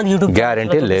 చాలా మంది యూట్యూబ్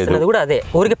గ్యారెంటీ లేదు, కూడా అదే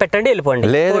ఊరికి పెట్టండి వెళ్ళిపోండి,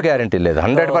 లేదు గ్యారెంటీ లేదు.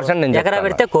 100% నేను ఎకరా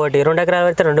పెడితే 1 కోటి, 2 ఎకరాలు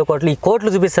పెడితే 2 కోట్లు, ఈ కోట్లు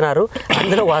చూపిస్తున్నారు.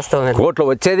 అందులో వాస్తవం కోట్లు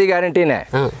వచ్చేది గ్యారెంటీనే,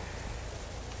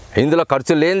 ఇందులో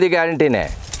ఖర్చు లేనిది గ్యారెంటీనే.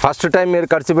 ఫస్ట్ టైం మీరు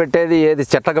ఖర్చు పెట్టేది ఏది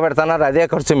చెట్లకు పెడతానారో అదే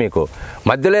ఖర్చు. మీకు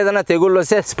మధ్యలో ఏదైనా తెగుళ్ళు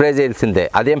వస్తే స్ప్రే చేయాల్సిందే,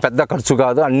 అదేం పెద్ద ఖర్చు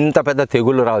కాదు, అంత పెద్ద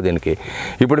తెగుళ్ళు రావు దీనికి.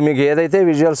 ఇప్పుడు మీకు ఏదైతే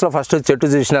విజువల్స్లో ఫస్ట్ చెట్టు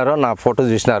చూసినారో, నా ఫోటో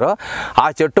చూసినారో, ఆ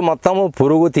చెట్టు మొత్తము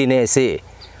పురుగు తినేసి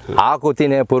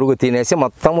పురుగు తినేసి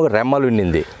మొత్తం రెమ్మలు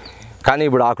ఉండింది. కానీ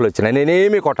ఇప్పుడు ఆకులు వచ్చినాయి,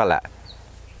 నేనేమీ కొట్టలే,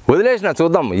 వదిలేసిన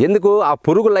చూద్దాం. ఎందుకు, ఆ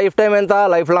పురుగు లైఫ్ టైం ఎంత,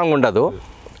 లైఫ్ లాంగ్ ఉండదు.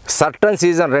 సర్టన్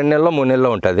సీజన్ 2 నెలలు 3 నెలలు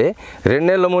ఉంటుంది. 2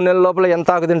 నెలలు 3 నెలల లోపల ఎంత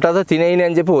ఆకు తింటుందో తినేయని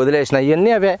అని చెప్పి వదిలేసిన.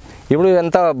 ఇవన్నీ అవే ఇప్పుడు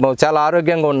ఎంత చాలా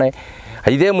ఆరోగ్యంగా ఉన్నాయి.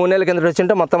 ఇదే 3 నెలల కింద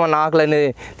వచ్చింటే మొత్తం అన్న ఆకులన్నీ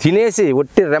తినేసి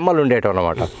ఒట్టి రెమ్మలు ఉండేటం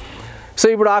అనమాట. సో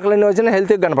ఇప్పుడు ఆకులన్నీ వచ్చినా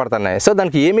హెల్త్గా కనపడుతున్నాయి. సో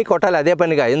దానికి ఏమీ కొట్టాలి అదే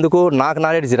పనిగా, ఎందుకు, నాకు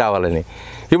నాలెడ్జ్ రావాలని.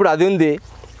 ఇప్పుడు అది ఉంది,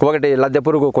 ఒకటి లద్దె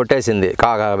పురుగు కొట్టేసింది,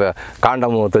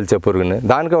 కాండము తొలిచే పురుగుని,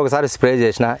 దానికి ఒకసారి స్ప్రే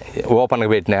చేసిన, ఓపెన్గా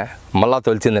పెట్టినా, మళ్ళీ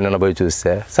తొలిచింది నిన్న పోయి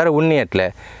చూస్తే. సరే ఉన్ని ఎట్లే,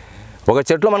 ఒక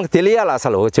చెట్లు మనకు తెలియాలి.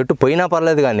 అసలు ఒక చెట్టు పోయినా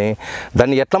పర్లేదు కానీ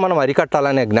దాన్ని ఎట్లా మనం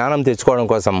అరికట్టాలనే జ్ఞానం తెచ్చుకోవడం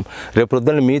కోసం, రేపు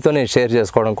పొద్దున్న మీతోనే షేర్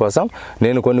చేసుకోవడం కోసం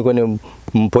నేను కొన్ని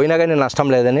పోయినా కానీ నష్టం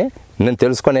లేదని నేను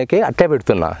తెలుసుకునేకి అట్లే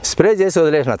పెడుతున్నా. స్ప్రే చేసి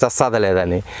వదిలేసిన చస్తాదా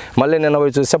లేదని, మళ్ళీ నిన్న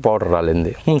పోయి చూస్తే పౌడర్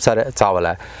రాలింది, సరే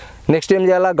చావలే. నెక్స్ట్ ఏం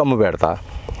చేయాలా, గమ్ము పెడతా.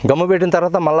 గమ్ము పెట్టిన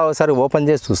తర్వాత మళ్ళీ ఒకసారి ఓపెన్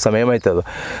చేసి చూస్తాం ఏమవుతుందో.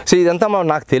 సో ఇదంతా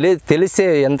నాకు తెలిస్తే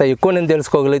ఎంత ఎక్కువ నేను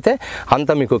తెలుసుకోగలిగితే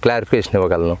అంత మీకు క్లారిఫికేషన్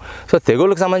ఇవ్వగలను. సో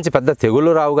తెగుళ్ళకు సంబంధించి పెద్ద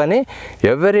తెగుళ్ళు రావు, కానీ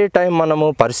ఎవ్రీ టైం మనము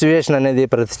పర్సివేషన్ అనేది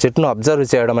ప్రతి చెట్టును అబ్జర్వ్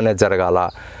చేయడం అనేది జరగాల.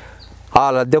 ఆ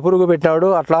లద్దె పురుగు పెట్టినాడు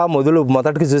అట్లా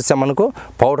మొదటికి చూస్తే మనకు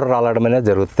పౌడర్ రాలడం అనేది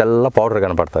జరుగుతుంది, తెల్ల పౌడర్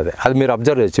కనపడుతుంది. అది మీరు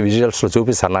అబ్జర్వ్ చేయొచ్చు, విజువల్స్లో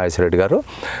చూపిస్తారు నాగేశ్వరరెడ్డి గారు,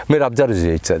 మీరు అబ్జర్వ్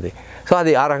చేయొచ్చు అది. సో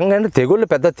అది ఆ రకంగా అంటే తెగుళ్ళు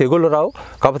పెద్ద తెగుళ్ళు రావు,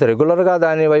 కాకపోతే రెగ్యులర్గా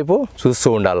దాని వైపు చూస్తూ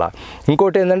ఉండాలా.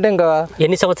 ఇంకోటి ఏంటంటే, ఇంకా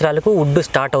ఎన్ని సంవత్సరాలకు వుడ్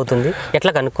స్టార్ట్ అవుతుంది,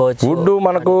 ఎట్లా కనుక్కోవచ్చు? వుడ్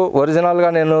మనకు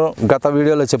ఒరిజినల్గా నేను గత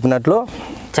వీడియోలో చెప్పినట్లు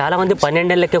చాలామంది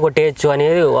 12 ఏళ్ళకే కొట్టేయచ్చు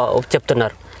అనేది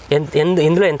చెప్తున్నారు.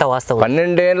 ఇందులో ఎంత వాస్తవం?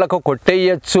 12 ఏళ్ళకు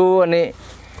కొట్టేయచ్చు అని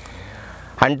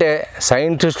అంటే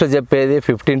సైంటిస్టులు చెప్పేది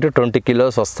 15 to 20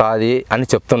 కిలోస్ వస్తుంది అని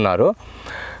చెప్తున్నారు.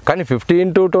 కానీ 15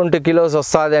 to 20 కిలోస్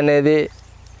వస్తుంది అనేది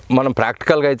మనం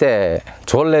ప్రాక్టికల్గా అయితే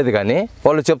చూడలేదు, కానీ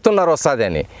వాళ్ళు చెప్తున్నారు వస్తుంది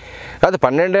అని. కాదు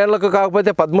 12 ఏళ్ళకు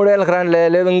కాకపోతే 13 ఏళ్ళకి రానిలే,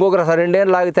 లేదు ఇంకొక 2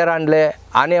 ఏళ్ళు లాగితే రానిలే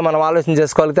అని మనం ఆలోచన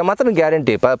చేసుకోగలిగితే మాత్రం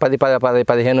గ్యారంటీ 10,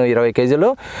 15, 20 కేజీలు.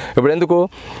 ఇప్పుడు ఎందుకు,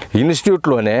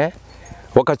 ఇన్స్టిట్యూట్లోనే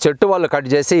ఒక చెట్టు వాళ్ళు కట్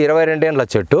చేసి 22 ఏళ్ళ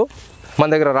చెట్టు మన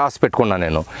దగ్గర రాసి పెట్టుకున్నాను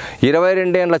నేను.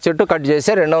 22 ఏళ్ళ చెట్టు కట్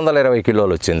చేసి 220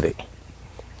 కిలోలు వచ్చింది.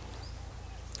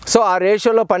 సో ఆ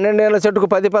రేషియోలో 12 ఏళ్ళ చెట్టుకు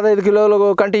 10-15 కిలోల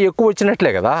కంటే ఎక్కువ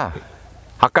వచ్చినట్లే కదా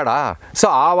అక్కడ. సో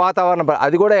ఆ వాతావరణం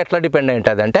అది కూడా ఎట్లా డిపెండ్ అయి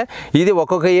ఉంటుంది అంటే, ఇది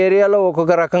ఒక్కొక్క ఏరియాలో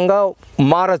ఒక్కొక్క రకంగా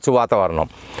మారచ్చు వాతావరణం.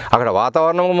 అక్కడ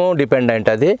వాతావరణము డిపెండ్ అయి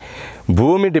ఉంటుంది,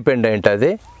 భూమి డిపెండ్ అయి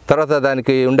ఉంటుంది, తర్వాత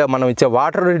దానికి ఉండే మనం ఇచ్చే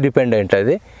వాటర్ డిపెండ్ అయి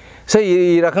ఉంటుంది. సో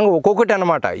ఈ రకంగా ఒక్కొక్కటి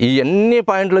అనమాట. ఈ అన్ని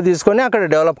పాయింట్లు తీసుకొని అక్కడ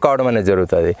డెవలప్ కావడం అనేది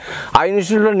జరుగుతుంది. ఆ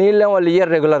ఇన్స్టిట్యూట్లో నీళ్ళు వాళ్ళు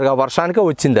ఇయర్ రెగ్యులర్గా వర్షానికే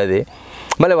వచ్చింది అది.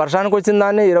 మళ్ళీ వర్షానికి వచ్చిన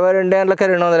దాన్ని 22 ఏళ్ళకే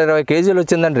 220 కేజీలు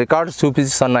వచ్చిందని రికార్డ్స్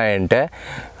చూపిస్తున్నాయంటే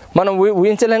మనం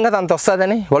ఊహించలేం కదా అంత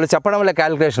వస్తుందని. వాళ్ళు చెప్పడం వల్ల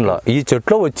క్యాలిక్యులేషన్లో ఈ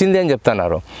చెట్లో వచ్చింది అని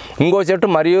చెప్తున్నారు. ఇంకో చెట్టు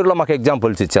మరియూరులో మాకు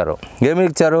ఎగ్జాంపుల్స్ ఇచ్చారు. ఏమి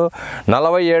ఇచ్చారు,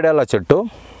 47 ఏళ్ళ చెట్టు,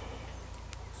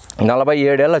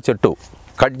 47 ఏళ్ళ చెట్టు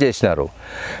కట్ చేసినారు.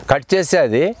 కట్ చేసి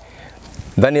అది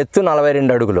దాని ఎత్తు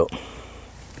 42 అడుగులు,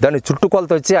 దాని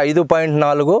చుట్టుకొలత వచ్చి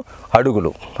 5.4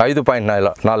 అడుగులు,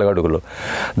 5.4 అడుగులు,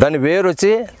 దాని వేరు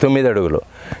వచ్చి 9 అడుగులు.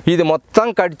 ఇది మొత్తం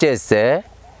కట్ చేస్తే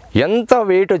ఎంత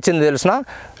వెయిట్ వచ్చింది తెలిసిన,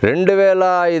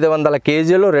 2500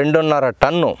 కేజీలు, 2.5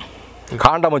 టన్ను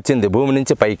కాండం వచ్చింది భూమి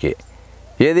నుంచి పైకి.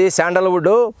 ఏది,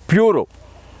 శాండల్వుడ్ ప్యూరు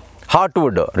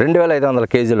హార్ట్వుడ్ 2500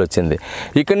 కేజీలు వచ్చింది.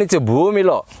 ఇక్కడి నుంచి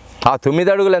భూమిలో ఆ 9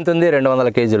 అడుగులు ఎంత ఉంది,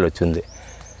 200 కేజీలు వచ్చింది.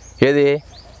 ఏది,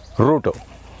 రూటు.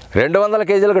 200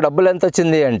 కేజీలకు డబ్బులు ఎంత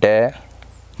వచ్చింది అంటే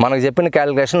మనకు చెప్పిన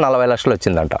క్యాలిక్యులేషన్ 40 లక్షలు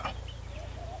వచ్చిందంట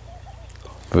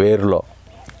వేరులో.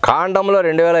 కాండంలో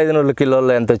 2500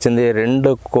 కిలోల్లో ఎంత వచ్చింది,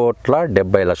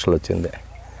 2,70,00,000 వచ్చింది.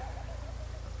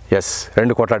 ఎస్,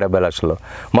 2,70,00,000.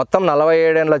 మొత్తం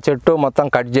 47 ఏళ్ళ చెట్టు మొత్తం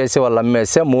కట్ చేసి వాళ్ళు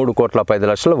అమ్మేస్తే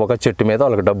 3,10,00,000 ఒక చెట్టు మీద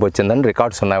వాళ్ళకి డబ్బు వచ్చిందని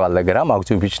రికార్డ్స్ ఉన్నాయి వాళ్ళ దగ్గర, మాకు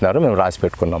చూపించినారు, మేము రాసి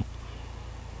పెట్టుకున్నాం.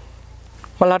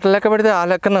 మళ్ళీ అట్లా లెక్క పెడితే ఆ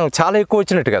లెక్కన చాలా ఎక్కువ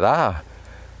వచ్చినట్టు కదా.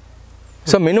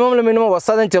 సో మినిమం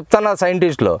వస్తుందని చెప్తాను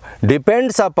సైంటిస్టులు.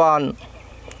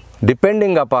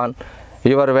 Depending upon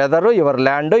your weather, your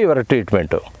land, your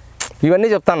treatment, ఇవన్నీ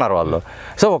చెప్తున్నారు వాళ్ళు.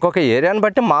 సో ఒక్కొక్క ఏరియాని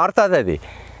బట్టి మారుతుంది అది,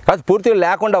 కాదు పూర్తిగా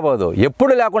లేకుండా పోదు.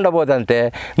 ఎప్పుడు లేకుండా పోదు అంటే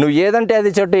నువ్వు ఏదంటే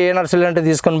అది చెట్టు ఏ నర్సరీ అంటే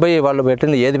తీసుకొని పోయి వాళ్ళు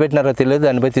పెట్టింది ఏది పెట్టినారో తెలియదు,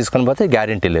 దాన్ని పోయి తీసుకొని పోతే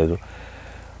గ్యారెంటీ లేదు.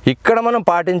 ఇక్కడ మనం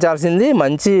పాటించాల్సింది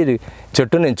మంచి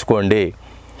చెట్టుని ఎంచుకోండి,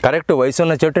 కరెక్ట్ వయసు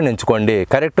ఉన్న చెట్టుని ఎంచుకోండి,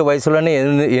 కరెక్ట్ వయసులోనే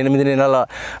 8 నెలల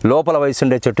లోపల వయసు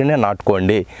ఉండే చెట్టునే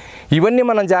నాటుకోండి. ఇవన్నీ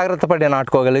మనం జాగ్రత్త పడి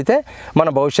నాటుకోగలిగితే మన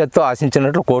భవిష్యత్తు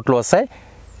ఆశించినట్లు కోట్లు వస్తాయి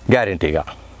గ్యారెంటీగా.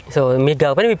 సో మీకు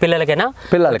కాకపోతే మీ పిల్లలకి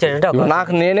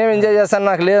నాకు నేనేం ఎంజాయ్ చేస్తాను,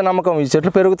 నాకు లేదు నమ్మకం ఈ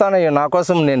చెట్లు పెరుగుతాయి నా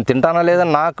కోసం, నేను తింటానా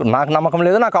లేదని నాకు నమ్మకం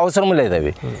లేదు, నాకు అవసరం లేదు.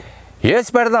 అవి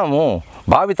వేసి పెడదాము,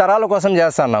 భావి తరాల కోసం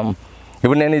చేస్తున్నాం.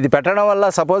 ఇప్పుడు నేను ఇది పెట్టడం వల్ల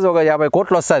సపోజ్ ఒక 50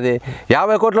 కోట్లు వస్తుంది,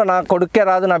 50 కోట్లు నా కొడుక్కే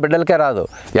రాదు, నా బిడ్డలకే రాదు.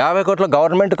 50 కోట్లు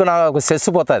గవర్నమెంట్కు నాకు సెస్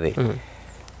పోతుంది,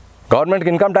 గవర్నమెంట్కి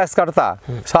ఇన్కమ్ ట్యాక్స్ కడతా.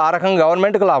 సో ఆ రకంగా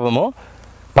గవర్నమెంట్కి లాభము,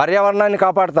 పర్యావరణాన్ని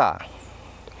కాపాడుతా.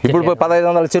 ఇప్పుడు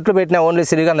 1500 చెట్లు పెట్టినా ఓన్లీ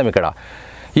శ్రీగంధం ఇక్కడ.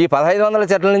 ఈ 1500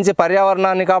 చెట్ల నుంచి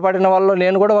పర్యావరణాన్ని కాపాడిన వాళ్ళు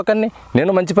నేను కూడా ఒకరిని,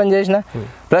 నేను మంచి పని చేసిన.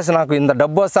 ప్లస్ నాకు ఇంత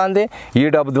డబ్బు వస్తుంది, ఈ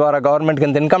డబ్బు ద్వారా గవర్నమెంట్కి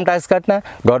ఇంత ఇన్కమ్ ట్యాక్స్ కట్టినా,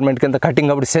 గవర్నమెంట్కి ఇంత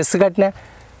కటింగ్ అప్పుడు సెస్ కట్టినా.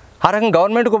 ఆ రకంగా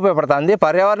గవర్నమెంట్కి ఉపయోగపడుతుంది,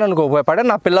 పర్యావరణానికి ఉపయోగపడా,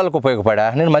 నా పిల్లలకు ఉపయోగపడా.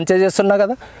 నేను మంచిగా చేస్తున్నా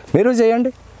కదా, మీరు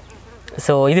చేయండి.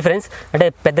 సో ఇది ఫ్రెండ్స్, అంటే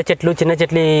పెద్ద చెట్లు చిన్న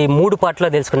చెట్లు ఈ 3 పార్ట్లో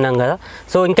తెలుసుకున్నాం కదా.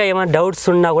 సో ఇంకా ఏమైనా డౌట్స్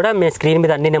ఉన్నా కూడా మేము స్క్రీన్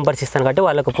మీద అన్ని నెంబర్స్ ఇస్తాను కాబట్టి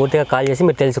వాళ్ళకు పూర్తిగా కాల్ చేసి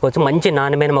మీరు తెలుసుకోవచ్చు. మంచి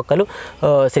నాణ్యమైన మొక్కలు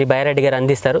శ్రీ బయారెడ్డి గారు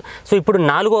అందిస్తారు. సో ఇప్పుడు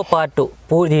 4వ పార్టు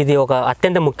ఇది ఒక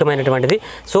అత్యంత ముఖ్యమైనటువంటిది.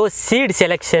 సో సీడ్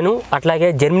సెలెక్షను, అట్లాగే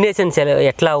జెర్మినేషన్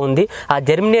ఎట్లా ఉంది, ఆ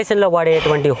జెర్మినేషన్లో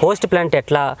వాడేటువంటి హోస్ట్ ప్లాంట్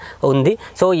ఎట్లా ఉంది,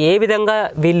 సో ఏ విధంగా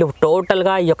వీళ్ళు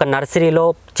టోటల్గా ఈ యొక్క నర్సరీలో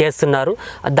చేస్తున్నారు,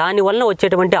 దానివల్ల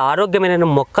వచ్చేటువంటి ఆరోగ్యమైన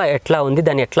మొక్క ఎట్లా ఉంది,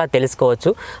 దాన్ని ఎట్లా తెలుసుకోవచ్చు,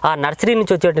 ఆ నర్సరీ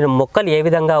నుంచి వచ్చేటువంటి మొక్కలు ఏ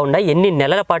విధంగా ఉన్నాయి, ఎన్ని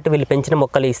నెలల పాటు వీళ్ళు పెంచిన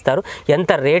మొక్కలు ఇస్తారు,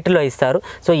 ఎంత రేటులో ఇస్తారు,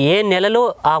 సో ఏ నెలలో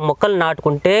ఆ మొక్కలు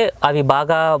నాటుకుంటే అవి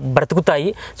బాగా బ్రతుకుతాయి,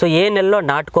 సో ఏ నెలలో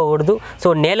నాటుకోకూడదు, సో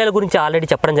నేలల గురించి ఆల్రెడీ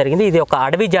చెప్పడం జరిగింది. ఇది ఒక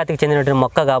అడవి జాతికి చెందినటువంటి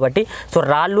మొక్క కాబట్టి సో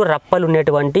రాళ్ళు రప్పలు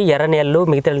ఉండేటువంటి ఎర్ర నేలలు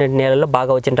మిగతా నేలల్లో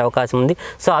బాగా వచ్చే అవకాశం ఉంది.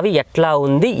 సో అవి ఎట్లా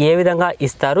ఉంది, ఏ విధంగా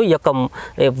ఇస్తారు, ఈ యొక్క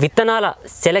విత్తనాల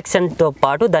సెలెక్షన్తో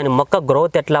పాటు దాని మొక్క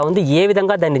గ్రోత్ ఎట్లా ఉంది, ఏ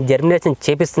విధంగా దాన్ని జెర్మినేషన్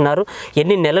చేపిస్తున్నారు,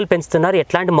 ఎన్ని నెలలు పెంచుతున్నారు,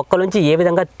 ఎట్లాంటి మొక్కల నుంచి ఏ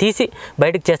విధంగా తీసి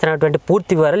బయటకు చేస్తున్నటువంటి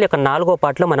పూర్తి వివరాలు యొక్క 4వ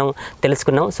పార్ట్లో మనం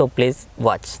తెలుసుకున్నాం. So please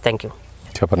watch. Thank you.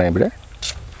 చెప్పనా ఇప్పుడే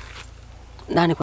దాని